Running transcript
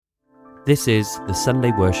This is the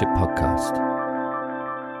Sunday Worship Podcast.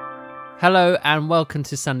 Hello and welcome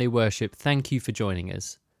to Sunday Worship. Thank you for joining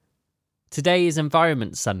us. Today is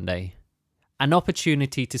Environment Sunday, an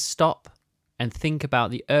opportunity to stop and think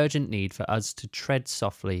about the urgent need for us to tread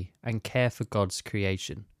softly and care for God's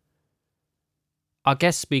creation. Our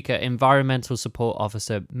guest speaker, Environmental Support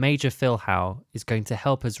Officer Major Phil Howe, is going to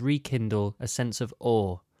help us rekindle a sense of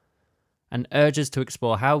awe and urge us to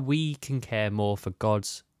explore how we can care more for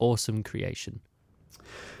God's awesome creation.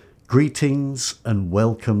 Greetings and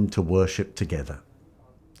welcome to worship together.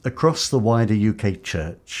 Across the wider UK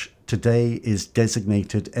Church, today is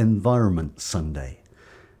designated Environment Sunday.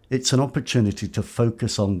 It's an opportunity to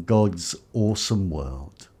focus on God's awesome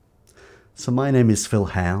world. So my name is Phil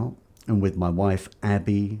Howe, and with my wife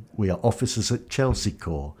Abby, we are officers at Chelsea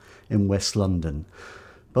Corps in West London.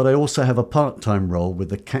 But I also have a part-time role with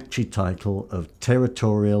the catchy title of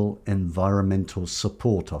Territorial Environmental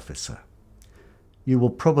Support Officer. You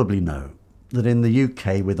will probably know that in the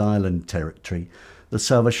UK with Ireland Territory, the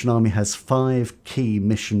Salvation Army has 5 key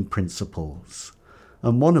mission principles,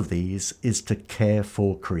 and one of these is to care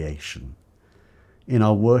for creation. In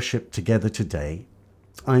our worship together today,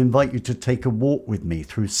 I invite you to take a walk with me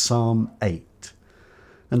through Psalm 8,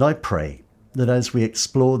 and I pray that as we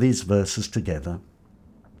explore these verses together,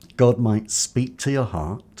 God might speak to your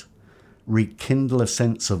heart, rekindle a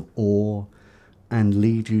sense of awe, and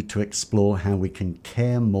lead you to explore how we can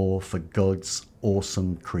care more for God's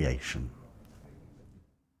awesome creation.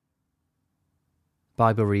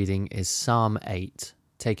 Bible reading is Psalm 8,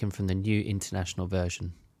 taken from the New International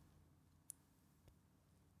Version.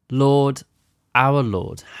 Lord, our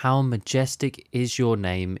Lord, how majestic is your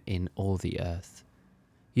name in all the earth.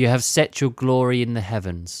 You have set your glory in the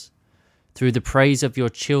heavens. Through the praise of your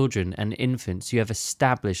children and infants, you have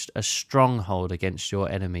established a stronghold against your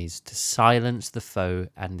enemies to silence the foe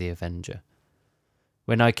and the avenger.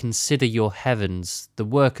 When I consider your heavens, the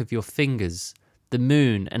work of your fingers, the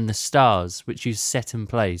moon and the stars which you set in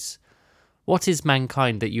place, what is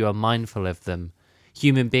mankind that you are mindful of them,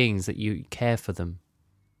 human beings that you care for them?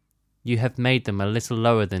 You have made them a little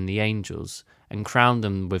lower than the angels and crowned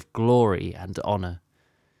them with glory and honour.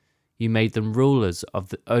 You made them rulers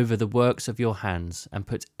over the works of your hands and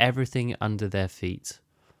put everything under their feet.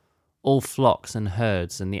 All flocks and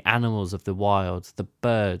herds and the animals of the wild, the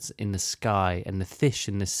birds in the sky and the fish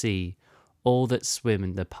in the sea, all that swim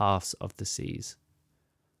in the paths of the seas.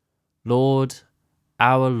 Lord,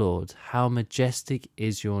 our Lord, how majestic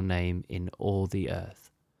is your name in all the earth.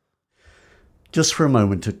 Just for a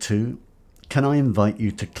moment or two, can I invite you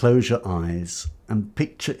to close your eyes and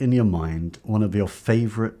picture in your mind one of your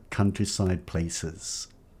favourite countryside places.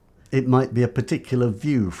 It might be a particular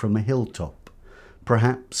view from a hilltop,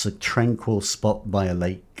 perhaps a tranquil spot by a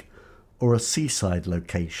lake, or a seaside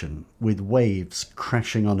location with waves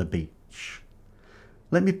crashing on a beach.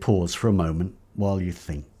 Let me pause for a moment while you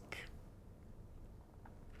think.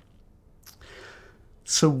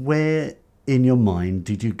 So where in your mind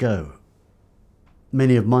did you go?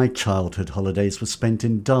 Many of my childhood holidays were spent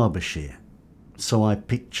in Derbyshire. So I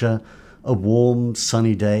picture a warm,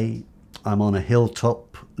 sunny day. I'm on a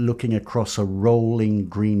hilltop looking across a rolling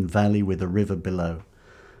green valley with a river below,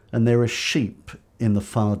 and there are sheep in the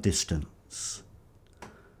far distance.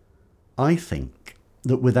 I think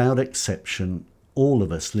that without exception, all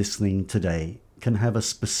of us listening today can have a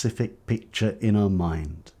specific picture in our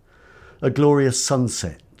mind. A glorious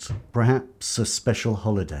sunset, perhaps a special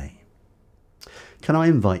holiday. Can I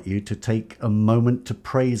invite you to take a moment to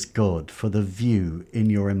praise God for the view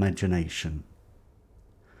in your imagination?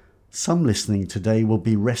 Some listening today will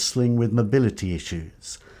be wrestling with mobility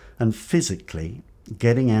issues, and physically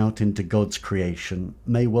getting out into God's creation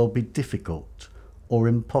may well be difficult or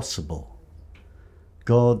impossible.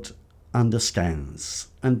 God understands,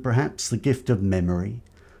 and perhaps the gift of memory,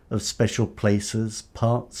 of special places,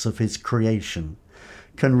 parts of his creation,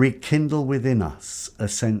 can rekindle within us a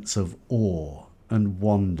sense of awe and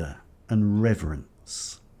wonder and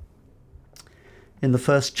reverence. In the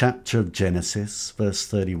first chapter of Genesis, verse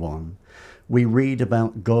 31, we read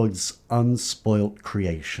about God's unspoilt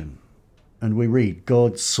creation. And we read,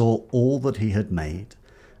 God saw all that he had made,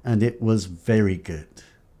 and it was very good.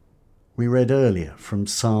 We read earlier from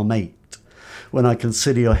Psalm 8, when I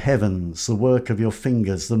consider your heavens, the work of your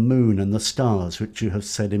fingers, the moon and the stars which you have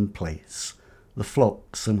set in place, the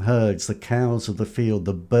flocks and herds, the cows of the field,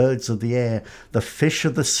 the birds of the air, the fish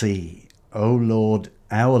of the sea. O Lord,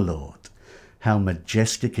 our Lord, how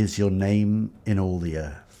majestic is your name in all the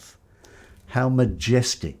earth. How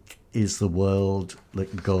majestic is the world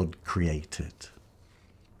that God created.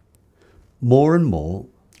 More and more,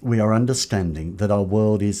 we are understanding that our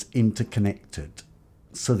world is interconnected.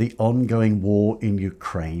 So the ongoing war in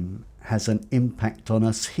Ukraine has an impact on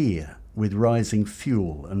us here with rising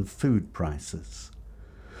fuel and food prices.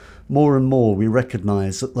 More and more we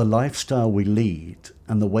recognise that the lifestyle we lead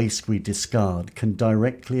and the waste we discard can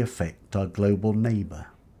directly affect our global neighbour.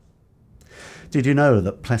 Did you know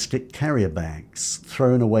that plastic carrier bags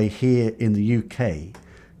thrown away here in the UK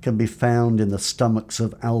can be found in the stomachs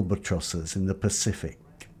of albatrosses in the Pacific?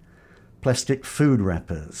 Plastic food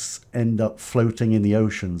wrappers end up floating in the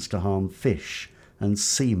oceans to harm fish and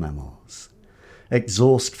sea mammals.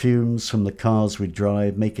 Exhaust fumes from the cars we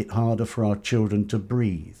drive make it harder for our children to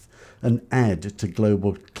breathe and add to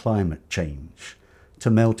global climate change,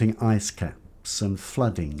 to melting ice caps and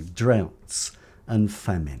flooding, droughts and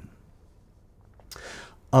famine.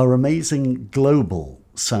 Our amazing global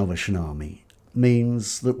Salvation Army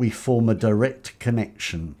means that we form a direct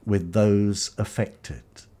connection with those affected.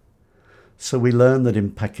 So we learn that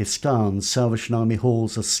in Pakistan, Salvation Army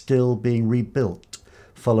halls are still being rebuilt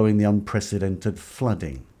following the unprecedented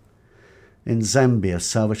flooding. In Zambia,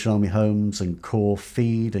 Salvation Army homes and corps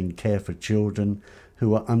feed and care for children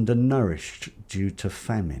who are undernourished due to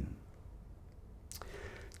famine.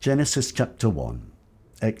 Genesis chapter 1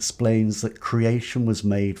 explains that creation was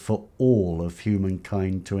made for all of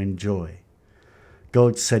humankind to enjoy.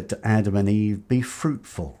 God said to Adam and Eve, "Be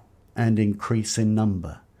fruitful and increase in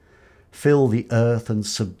number. Fill the earth and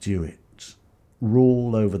subdue it.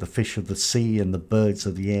 Rule over the fish of the sea and the birds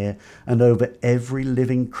of the air, and over every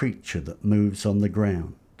living creature that moves on the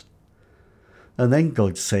ground." And then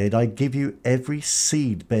God said, "I give you every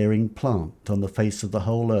seed-bearing plant on the face of the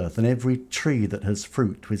whole earth, and every tree that has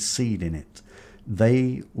fruit with seed in it.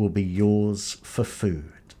 They will be yours for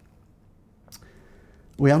food."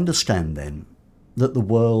 We understand then that the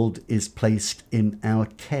world is placed in our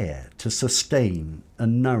care to sustain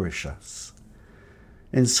and nourish us.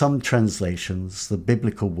 In some translations, the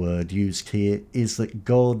biblical word used here is that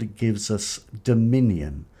God gives us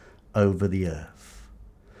dominion over the earth.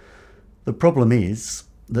 The problem is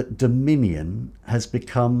that dominion has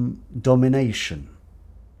become domination.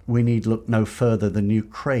 We need look no further than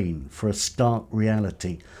Ukraine for a stark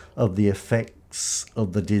reality of the effects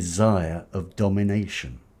of the desire of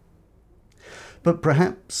domination. But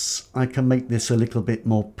perhaps I can make this a little bit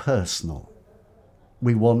more personal.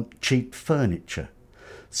 We want cheap furniture,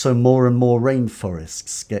 so more and more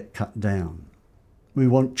rainforests get cut down. We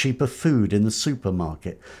want cheaper food in the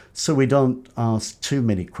supermarket, so we don't ask too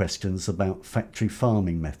many questions about factory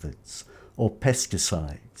farming methods, or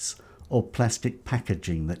pesticides, or plastic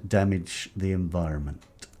packaging that damage the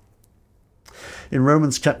environment. In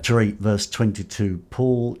Romans chapter 8, verse 22,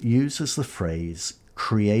 Paul uses the phrase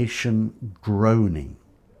creation groaning.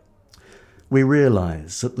 We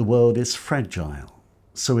realise that the world is fragile,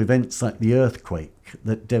 so events like the earthquake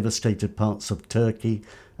that devastated parts of Turkey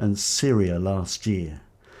and Syria last year,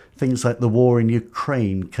 things like the war in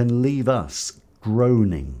Ukraine, can leave us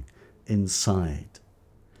groaning inside.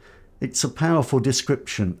 It's a powerful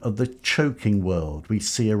description of the choking world we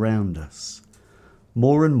see around us.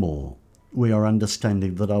 More and more, we are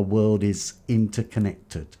understanding that our world is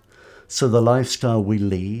interconnected. So the lifestyle we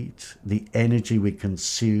lead, the energy we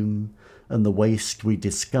consume, and the waste we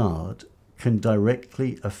discard can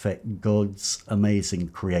directly affect God's amazing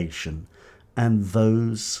creation and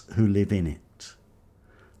those who live in it.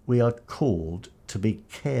 We are called to be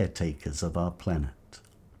caretakers of our planet.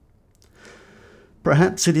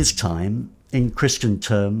 Perhaps it is time, in Christian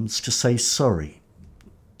terms, to say sorry,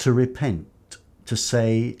 to repent, to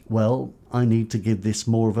say, well, I need to give this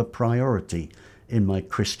more of a priority in my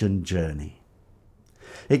Christian journey.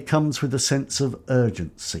 It comes with a sense of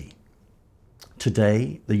urgency.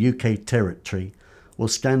 Today, the UK territory will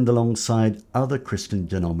stand alongside other Christian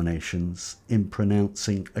denominations in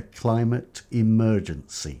pronouncing a climate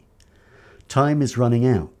emergency. Time is running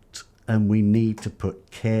out, and we need to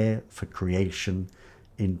put care for creation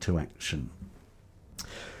into action.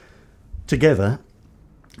 Together,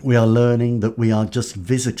 we are learning that we are just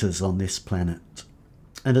visitors on this planet.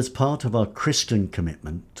 And as part of our Christian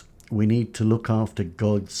commitment, we need to look after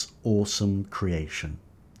God's awesome creation.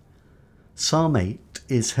 Psalm 8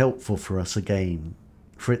 is helpful for us again,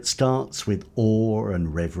 for it starts with awe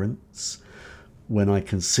and reverence, when I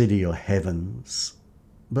consider your heavens,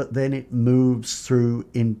 but then it moves through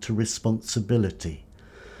into responsibility.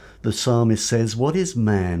 The psalmist says, "What is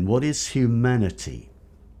man? What is humanity?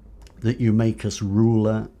 That you make us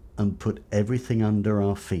ruler and put everything under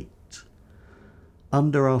our feet."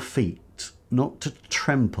 Under our feet, not to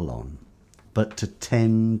trample on, but to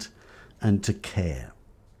tend and to care.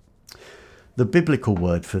 The biblical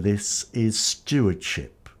word for this is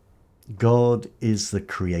stewardship, God is the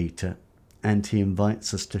creator, and he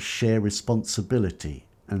invites us to share responsibility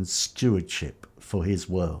and stewardship for his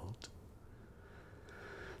world.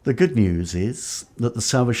 The good news is that the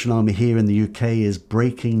Salvation Army here in the UK is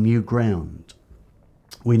breaking new ground.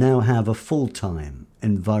 We now have a full-time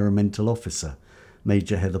environmental officer,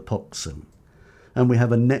 Major Heather Poxon, and we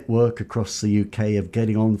have a network across the UK of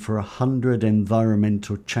getting on for 100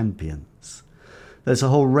 environmental champions. There's a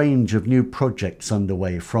whole range of new projects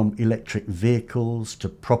underway, from electric vehicles to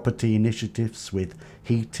property initiatives with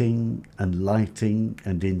heating and lighting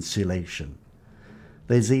and insulation.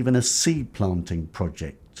 There's even a seed planting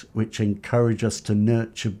project which encourages us to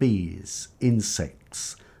nurture bees,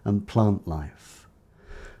 insects and plant life.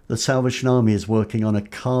 The Salvation Army is working on a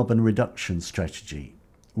carbon reduction strategy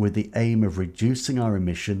with the aim of reducing our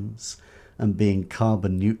emissions and being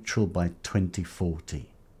carbon neutral by 2040.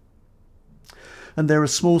 And there are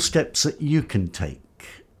small steps that you can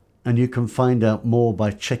take, and you can find out more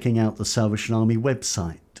by checking out the Salvation Army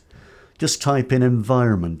website. Just type in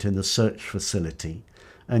environment in the search facility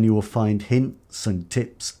and you will find hints and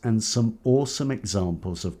tips and some awesome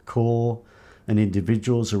examples of corps and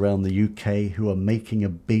individuals around the UK who are making a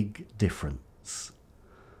big difference.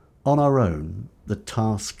 On our own, the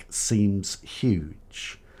task seems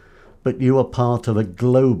huge, but you are part of a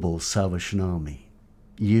global Salvation Army.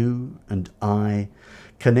 You and I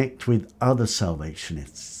connect with other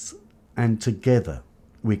Salvationists, and together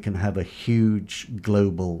we can have a huge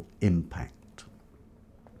global impact.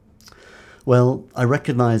 Well, I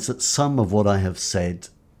recognise that some of what I have said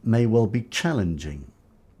may well be challenging,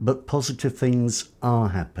 but positive things are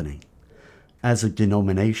happening. As a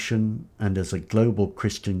denomination and as a global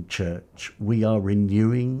Christian church, we are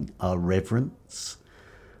renewing our reverence,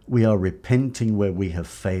 we are repenting where we have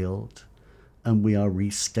failed, and we are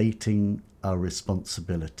restating our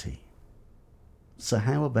responsibility. So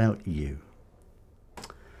how about you?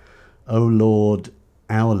 O Lord,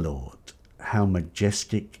 our Lord, how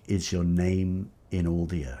majestic is your name in all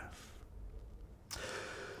the earth.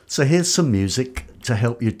 So here's some music to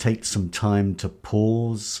help you take some time to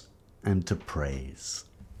pause and to praise.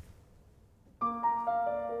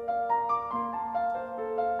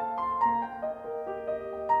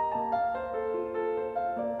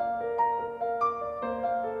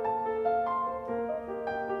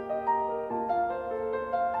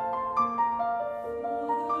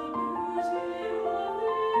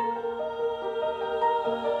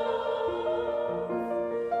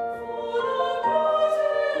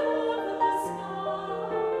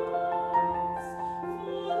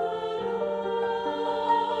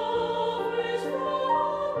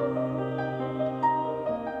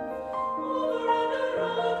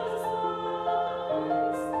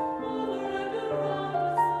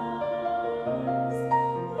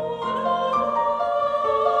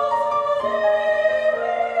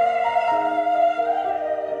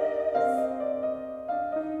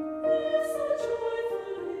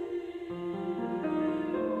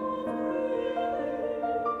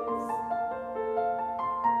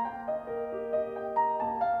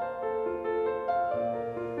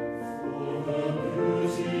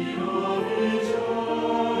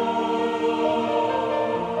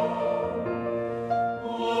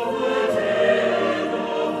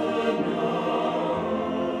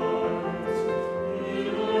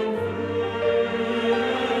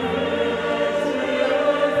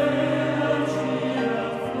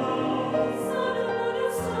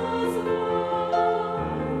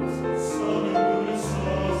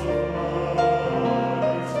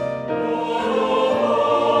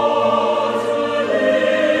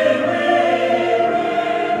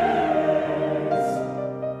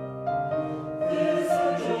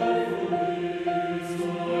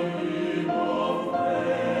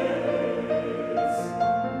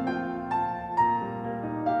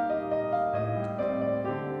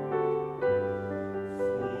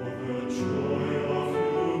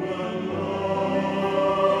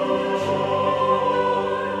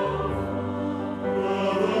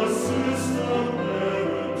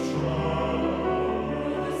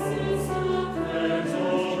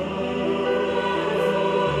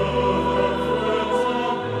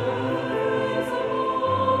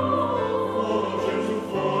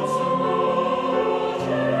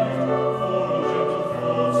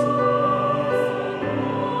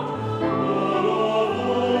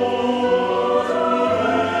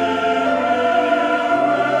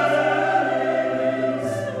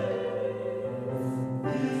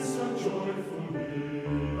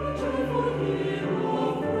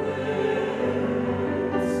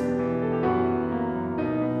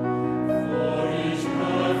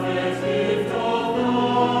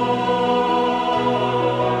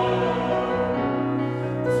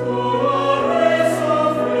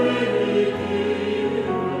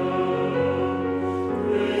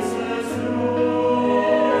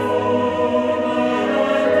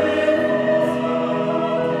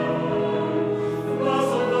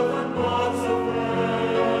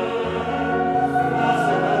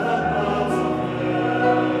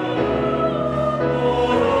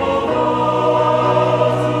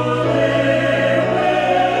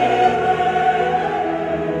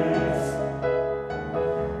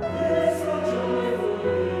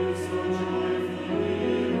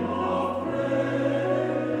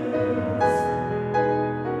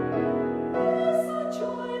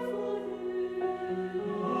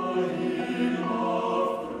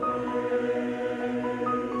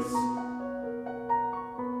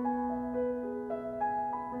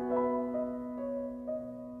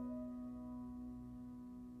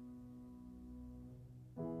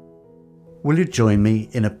 Will you join me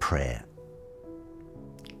in a prayer?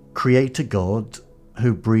 Creator God,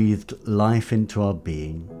 who breathed life into our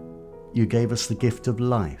being, you gave us the gift of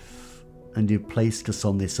life, and you placed us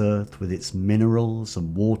on this earth with its minerals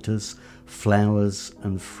and waters, flowers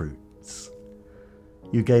and fruits.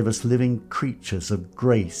 You gave us living creatures of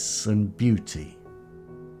grace and beauty.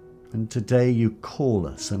 And today you call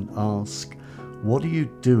us and ask, what are you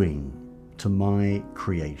doing to my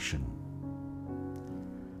creation?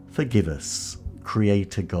 Forgive us,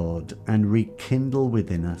 Creator God, and rekindle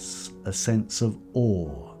within us a sense of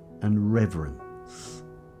awe and reverence.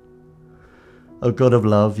 O God of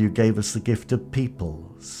love, you gave us the gift of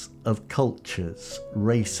peoples, of cultures,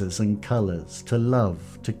 races and colours to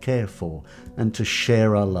love, to care for, and to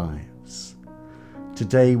share our lives.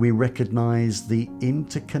 Today we recognise the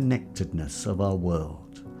interconnectedness of our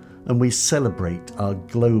world, and we celebrate our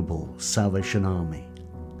global Salvation Army.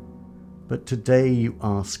 But today you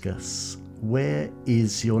ask us, where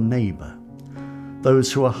is your neighbour? Those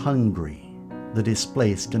who are hungry, the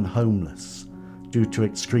displaced and homeless due to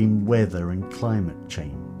extreme weather and climate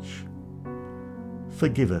change.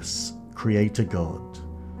 Forgive us, Creator God.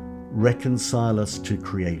 Reconcile us to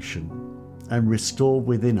creation and restore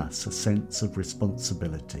within us a sense of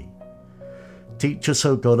responsibility. Teach us,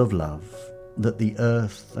 O God of love, that the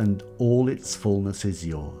earth and all its fullness is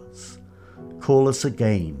yours. Call us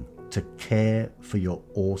again to care for your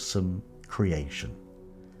awesome creation.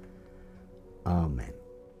 Amen.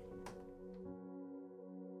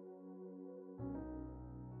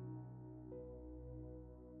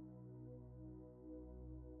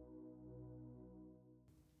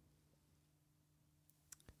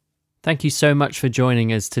 Thank you so much for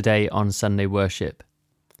joining us today on Sunday Worship.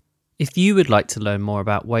 If you would like to learn more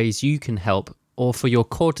about ways you can help, or for your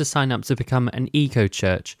core to sign up to become an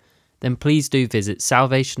eco-church, then please do visit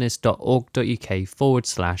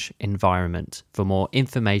salvationist.org.uk/environment for more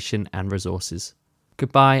information and resources.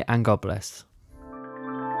 Goodbye and God bless.